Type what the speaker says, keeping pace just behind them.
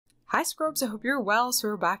Hi Scrubs, I hope you're well. So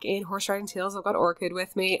we're back in Horse Riding Tales. I've got Orchid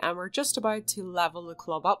with me and we're just about to level the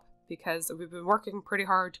club up because we've been working pretty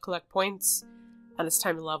hard to collect points and it's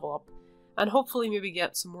time to level up and hopefully maybe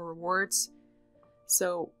get some more rewards.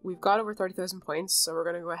 So we've got over 30,000 points, so we're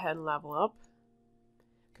going to go ahead and level up.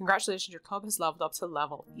 Congratulations, your club has leveled up to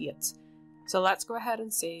level 8. So let's go ahead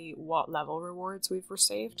and see what level rewards we've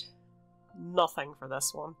received. Nothing for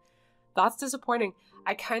this one. That's disappointing.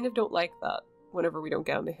 I kind of don't like that whenever we don't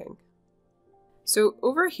get anything. So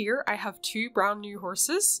over here I have 2 brand new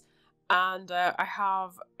horses and I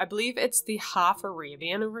believe it's the Half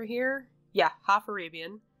Arabian over here. Yeah, Half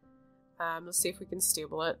Arabian. Let's see if we can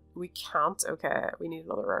stable it. We can't. Okay, we need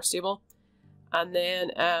another rare stable. And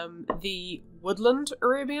then the Woodland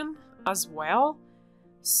Arabian as well.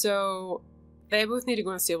 So they both need to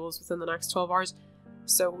go in stables within the next 12 hours.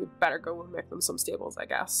 So we better go and make them some stables, I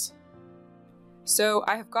guess. So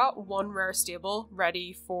I have got 1 rare stable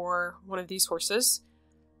ready for one of these horses,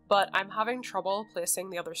 but I'm having trouble placing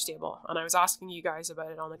the other stable, and I was asking you guys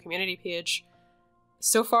about it on the community page.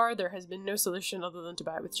 So far there has been no solution other than to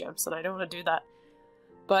buy it with gems, and I don't want to do that.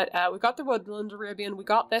 But we got the Woodland Arabian. We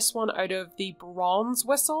got this one out of the bronze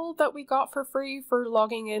whistle that we got for free for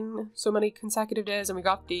logging in so many consecutive days, and we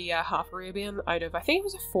got the Half Arabian out of, I think it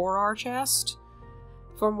was a 4-hour chest,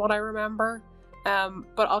 from what I remember.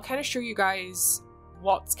 But I'll kind of show you guys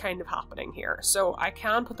what's kind of happening here. So I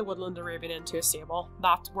can put the Woodland Arabian into a stable.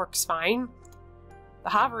 That works fine. The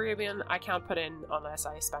Half Arabian I can't put in unless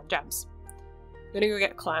I spend gems. I'm gonna go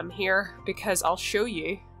get Clem here because I'll show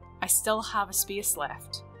you I still have a space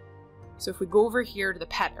left. So if we go over here to the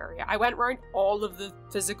pet area, I went around all of the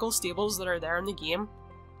physical stables that are there in the game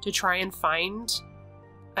to try and find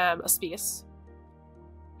a space.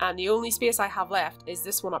 And the only space I have left is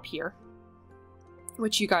this one up here,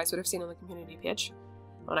 which you guys would have seen on the community page.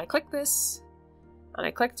 When I click this, and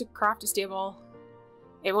I click to craft a stable,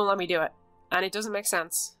 it won't let me do it. And it doesn't make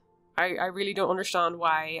sense. I really don't understand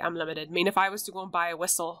why I'm limited. I mean, if I was to go and buy a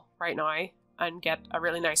whistle right now, and get a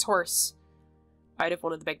really nice horse out of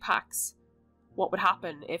one of the big packs, what would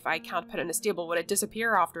happen if I can't put it in a stable? Would it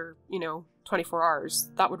disappear after, 24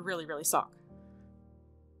 hours? That would really, really suck.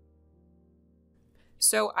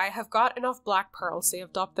 So I have got enough black pearl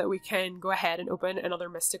saved up that we can go ahead and open another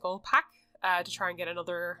mystical pack to try and get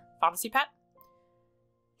another fantasy pet.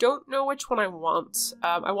 Don't know which one I want.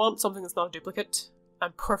 I want something that's not a duplicate,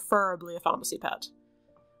 and preferably a fantasy pet.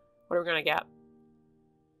 What are we gonna get?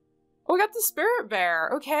 Oh, we got the Spirit Bear!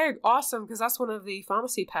 Okay, awesome, because that's one of the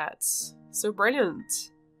fantasy pets. So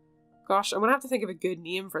brilliant. Gosh, I'm gonna have to think of a good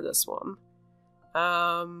name for this one.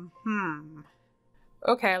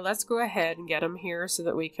 Okay, let's go ahead and get him here so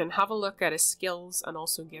that we can have a look at his skills and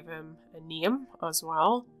also give him a name as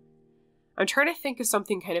well. I'm trying to think of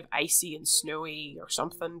something kind of icy and snowy or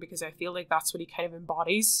something because I feel like that's what he kind of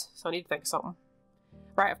embodies, so I need to think of something.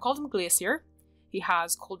 Right, I've called him Glacier. He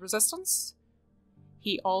has cold resistance.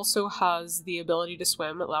 He also has the ability to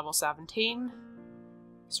swim at level 17,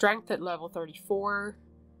 strength at level 34,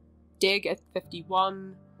 dig at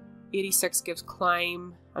 51, 86 gives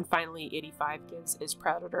climb, and finally 85 gives his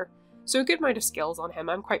predator. So a good amount of skills on him.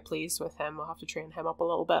 I'm quite pleased with him. I'll have to train him up a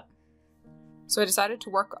little bit. So I decided to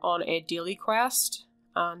work on a daily quest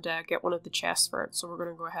and get one of the chests for it. So we're going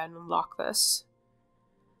to go ahead and unlock this.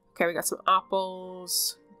 Okay, we got some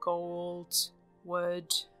apples, gold,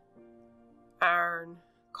 wood, iron,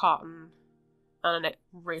 cotton, and a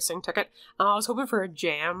racing ticket. And I was hoping for a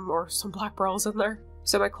gem or some black pearls in there.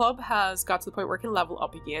 So my club has got to the point where it can level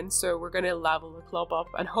up again, so we're going to level the club up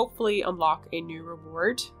and hopefully unlock a new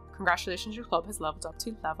reward. Congratulations, your club has leveled up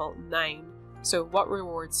to level 9. So what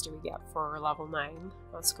rewards do we get for level 9?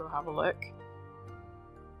 Let's go have a look.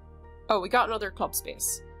 Oh, we got another club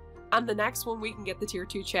space. And the next one we can get the tier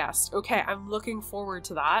 2 chest. Okay, I'm looking forward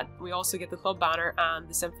to that. We also get the club banner and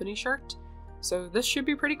the symphony shirt. So this should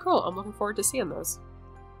be pretty cool. I'm looking forward to seeing those.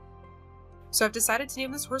 So I've decided to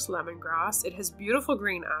name this horse Lemongrass. It has beautiful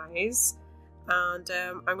green eyes. And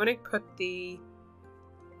I'm going to put the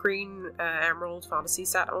green emerald fantasy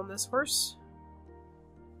set on this horse,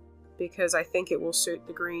 because I think it will suit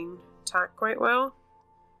the green tack quite well.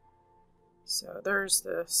 So there's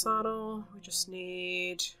the saddle. We just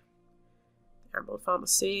need the emerald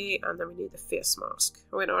fantasy, and then we need the face mask.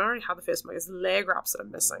 Oh wait, no, I already have the face mask. It's the leg wraps that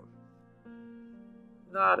I'm missing.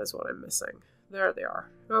 That is what I'm missing. There they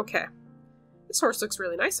are. Okay. This horse looks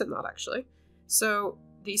really nice in that, actually. So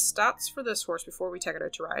the stats for this horse before we take it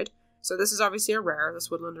out to ride. So this is obviously a rare, this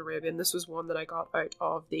Woodland Arabian. This was one that I got out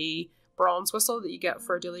of the bronze whistle that you get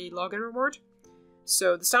for a daily login reward.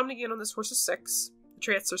 So the stamina gain on this horse is 6. The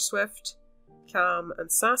traits are swift, calm,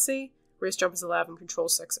 and sassy. Race jump is 11, control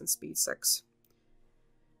 6, and speed 6.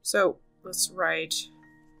 So let's ride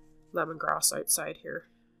Lemongrass outside here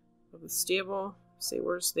of the stable. See,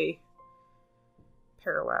 where's the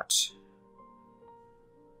pirouette?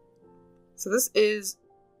 So this is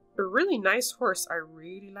a really nice horse. I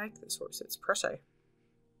really like this horse. It's pretty.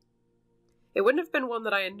 It wouldn't have been one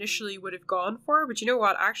that I initially would have gone for, but you know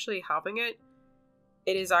what? Actually having it,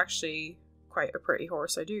 it is actually quite a pretty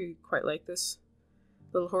horse. I do quite like this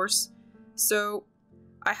little horse. So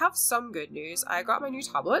I have some good news. I got my new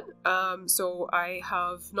tablet. So I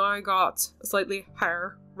have now got a slightly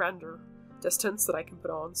higher render distance that I can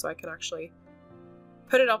put on, so I can actually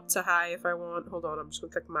put it up to high if I want. Hold on, I'm just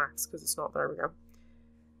going to click max because it's not. There we go.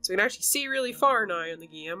 So you can actually see really far now in the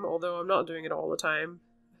game, although I'm not doing it all the time.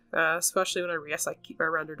 Especially when I race, I keep my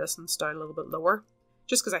render distance down a little bit lower,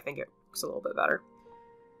 just because I think it looks a little bit better.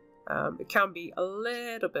 It can be a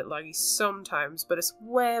little bit laggy sometimes, but it's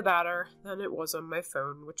way better than it was on my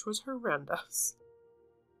phone, which was horrendous.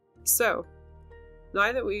 So,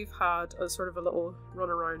 now that we've had a sort of a little run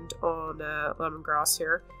around on Lemongrass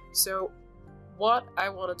here, so what I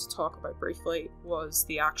wanted to talk about briefly was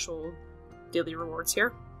the actual daily rewards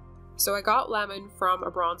here. So I got Lemon from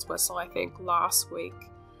a bronze whistle, I think, last week.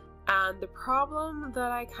 And the problem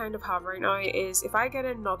that I kind of have right now is if I get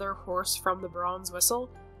another horse from the bronze whistle,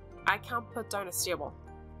 I can't put down a stable.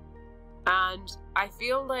 And I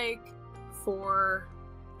feel like for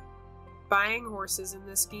buying horses in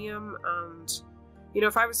this game, and you know,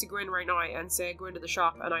 if I was to go in right now and say go into the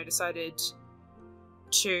shop and I decided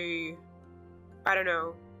to, I don't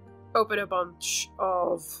know, open a bunch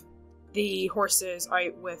of the horses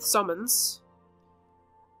out with summons,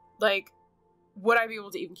 like, would I be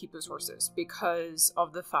able to even keep those horses because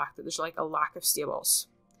of the fact that there's like a lack of stables?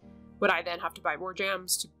 Would I then have to buy more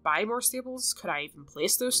gems to buy more stables? Could I even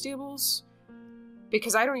place those stables?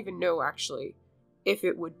 Because I don't even know actually if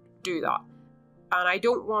it would do that. And I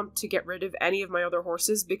don't want to get rid of any of my other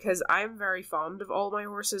horses because I'm very fond of all my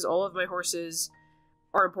horses. All of my horses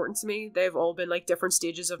are important to me. They've all been like different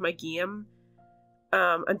stages of my game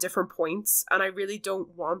and different points. And I really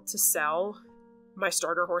don't want to sell my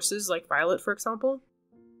starter horses like Violet, for example.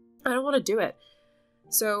 I don't want to do it.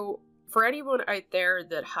 So for anyone out there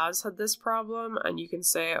that has had this problem and you can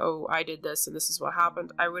say, oh, I did this and this is what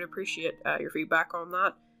happened, I would appreciate your feedback on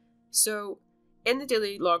that. So in the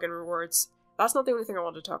daily login rewards, that's not the only thing I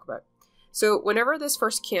wanted to talk about. So whenever this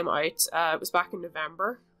first came out, it was back in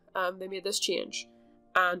November, they made this change.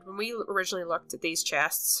 And when we originally looked at these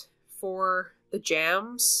chests for the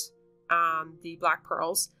gems and the black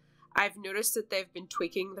pearls, I've noticed that they've been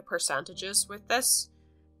tweaking the percentages with this.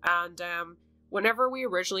 And whenever we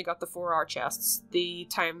originally got the 4R chests, the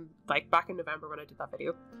time, like back in November when I did that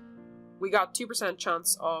video, we got 2%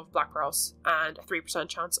 chance of black pearls and a 3%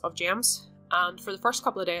 chance of gems. And for the first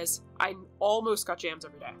couple of days, I almost got gems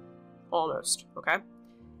every day. Almost, okay?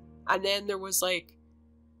 And then there was like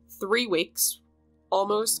 3 weeks,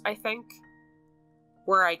 almost, I think,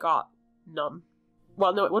 where I got none.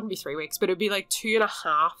 Well, no, it wouldn't be 3 weeks, but it'd be like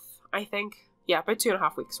 2.5, I think. Yeah, about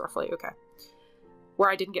 2.5 weeks roughly, okay. Where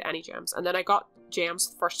I didn't get any gems. And then I got gems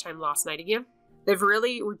the first time last night again. They've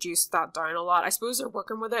really reduced that down a lot. I suppose they're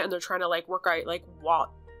working with it and they're trying to like work out like what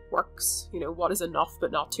works, you know, what is enough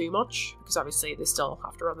but not too much, because obviously they still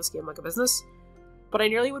have to run this game like a business. But I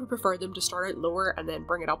nearly would have preferred them to start out lower and then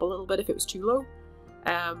bring it up a little bit if it was too low.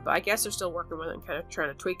 But I guess they're still working with it and kind of trying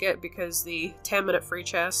to tweak it, because the 10-minute free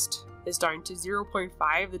chest is down to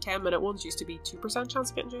 0.5. The 10-minute ones used to be 2% chance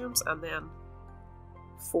of getting gems, and then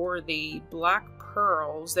for the black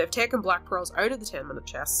pearls, they've taken black pearls out of the 10-minute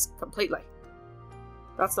chests completely.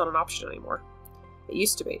 That's not an option anymore. It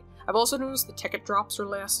used to be. I've also noticed the ticket drops are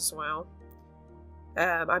less as well.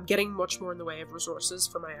 I'm getting much more in the way of resources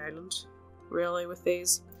for my island, really, with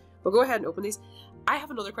these. We'll go ahead and open these. I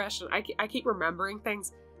have another question. I keep remembering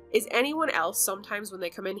things. Is anyone else sometimes when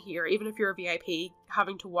they come in here, even if you're a VIP,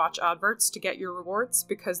 having to watch adverts to get your rewards?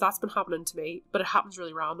 Because that's been happening to me, but it happens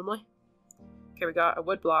really randomly. Okay, we got a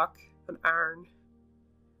wood block, an iron.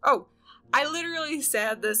 Oh, I literally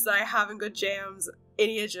said this, that I haven't got gems in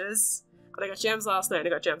ages. And I got gems last night and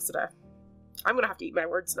I got gems today. I'm gonna have to eat my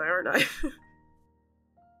words now, aren't I?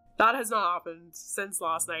 That has not happened since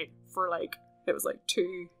last night for like, it was like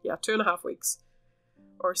 2.5 weeks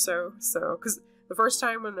or so. So, because the first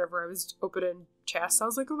time whenever I was opening chests, I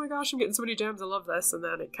was like, oh my gosh, I'm getting so many gems, I love this. And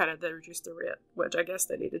then it kind of reduced the rate, which I guess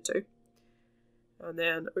they needed to. And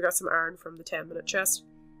then we got some iron from the 10-minute chest.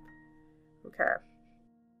 Okay.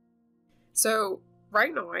 So,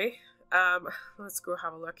 right now, let's go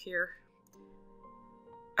have a look here.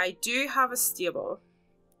 I do have a stable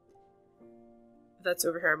that's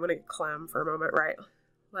over here. I'm going to clam for a moment. Right,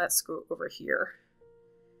 let's go over here.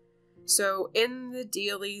 So in the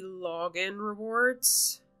daily login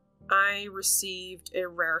rewards, I received a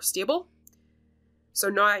rare stable. So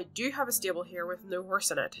now I do have a stable here with no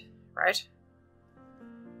horse in it, right?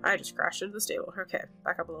 I just crashed into the stable. Okay,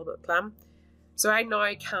 back up a little bit, clam. So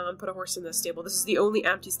I can put a horse in this stable. This is the only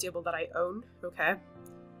empty stable that I own, okay?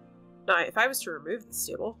 Now, if I was to remove the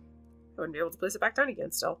stable, I wouldn't be able to place it back down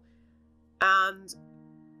again still. And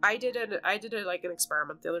I did like an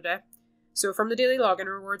experiment the other day. So from the daily login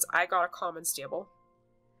rewards, I got a common stable.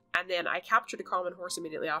 And then I captured a common horse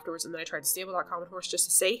immediately afterwards, and then I tried to stable that common horse just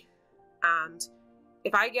to see. And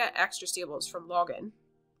if I get extra stables from login,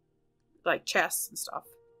 like chests and stuff,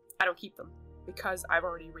 I don't keep them because I've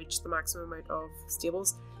already reached the maximum amount of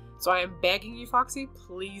stables. So I am begging you, Foxy,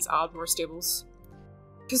 please add more stables.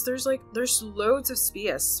 Because there's loads of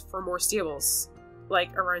space for more stables,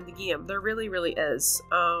 like, around the game. There really, really is.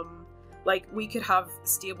 Like, we could have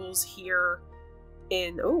stables here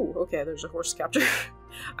in... Oh, okay, there's a horse capture.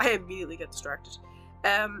 I immediately get distracted.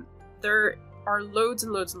 There are loads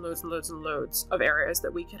and loads and loads and loads and loads of areas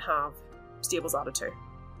that we could have stables added to.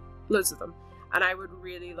 Loads of them. And I would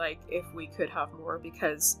really like if we could have more,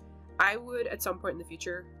 because I would, at some point in the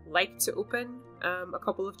future, like to open a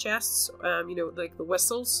couple of chests, you know, like the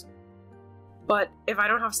whistles. But if I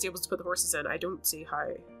don't have stables to put the horses in, I don't see how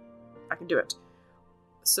I can do it.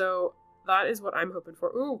 So that is what I'm hoping for.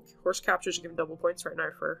 Ooh, horse captures are giving double points right now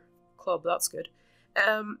for club. That's good.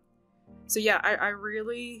 So yeah, I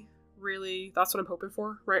really, that's what I'm hoping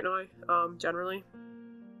for right now, generally.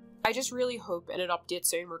 I just really hope in an update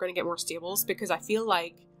soon we're going to get more stables, because I feel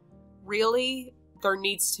like, really, there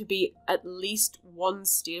needs to be at least one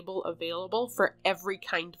stable available for every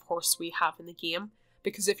kind of horse we have in the game.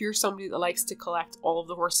 Because if you're somebody that likes to collect all of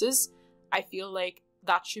the horses, I feel like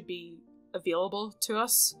that should be available to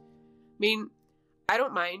us. I mean, I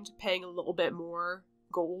don't mind paying a little bit more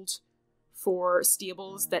gold for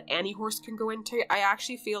stables that any horse can go into. I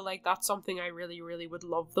actually feel like that's something I really, really would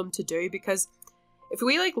love them to do, because if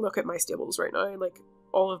we, like, look at my stables right now, like,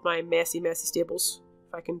 all of my messy stables,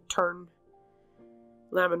 if I can turn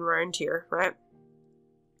Lemon round here, right?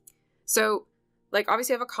 So, like,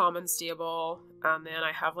 obviously I have a common stable, and then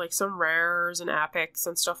I have, like, some rares and epics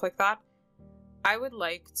and stuff like that. I would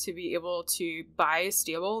like to be able to buy a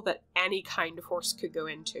stable that any kind of horse could go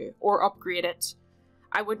into, or upgrade it.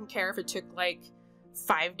 I wouldn't care if it took, like,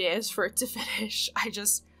 5 days for it to finish. I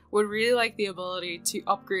just would really like the ability to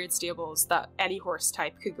upgrade stables that any horse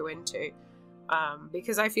type could go into.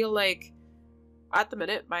 Because I feel like, at the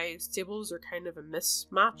minute, my stables are kind of a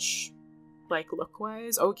mismatch, like,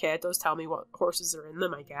 look-wise. Okay, it does tell me what horses are in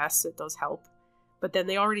them, I guess. It does help. But then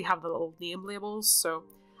they already have the little name labels, so...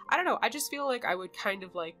 I don't know, I just feel like I would kind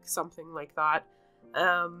of like something like that.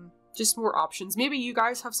 Just more options. Maybe you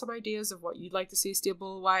guys have some ideas of what you'd like to see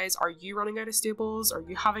stable-wise. Are you running out of stables? Are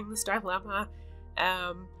you having this dilemma?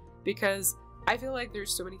 Because I feel like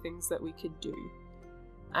there's so many things that we could do.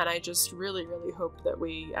 And I just really, really hope that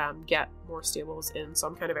we get more stables in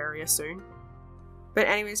some kind of area soon. But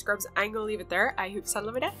anyway, scrubs, I'm going to leave it there. I hope you had a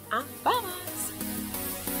lovely day, and bye!